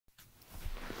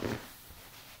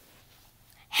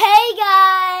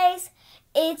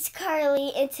it's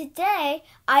Carly, and today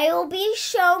I will be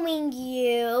showing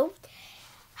you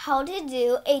how to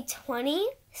do a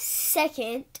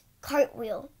 20-second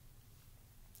cartwheel.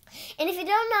 And if you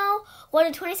don't know what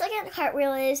a 20-second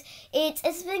cartwheel is,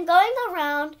 it's been going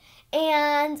around,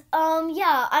 and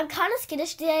yeah, I'm kind of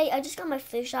skittish today. I just got my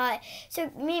flu shot, so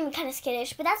it made me kind of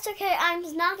skittish, but that's okay. I'm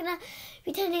just not gonna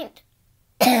be pretending.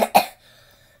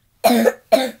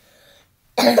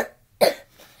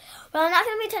 Well, I'm not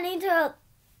gonna be pretending to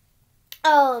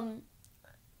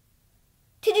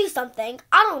do something.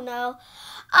 I don't know.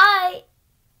 I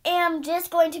am just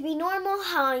going to be normal,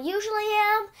 how I usually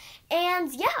am,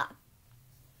 and yeah.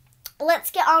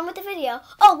 Let's get on with the video.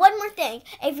 Oh, one more thing.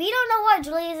 If you don't know why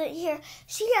Julie isn't here,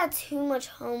 she had too much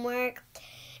homework.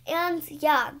 And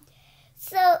yeah.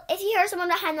 So if you hear someone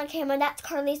behind the camera, that's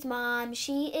Carly's mom.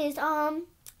 She is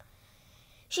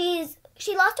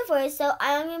she lost her voice, so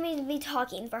I'm going to be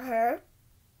talking for her.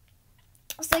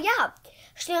 So yeah,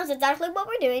 she knows exactly what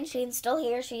we're doing. She's still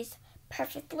here. She's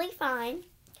perfectly fine.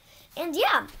 And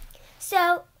yeah,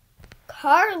 so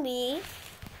Carly,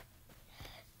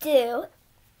 do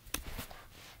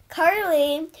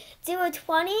a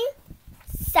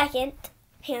 20-second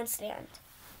handstand.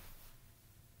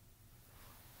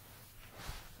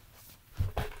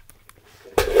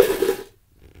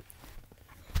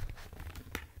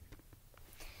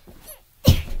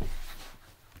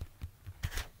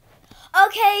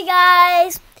 Okay,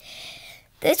 guys,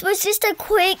 this was just a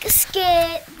quick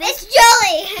skit. It's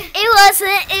Julie. It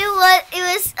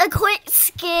was a quick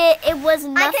skit. It was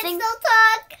nothing. I can still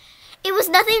talk. It was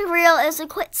nothing real. It was a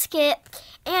quick skit.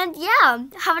 And yeah,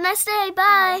 have a nice day.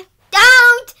 Bye.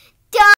 Don't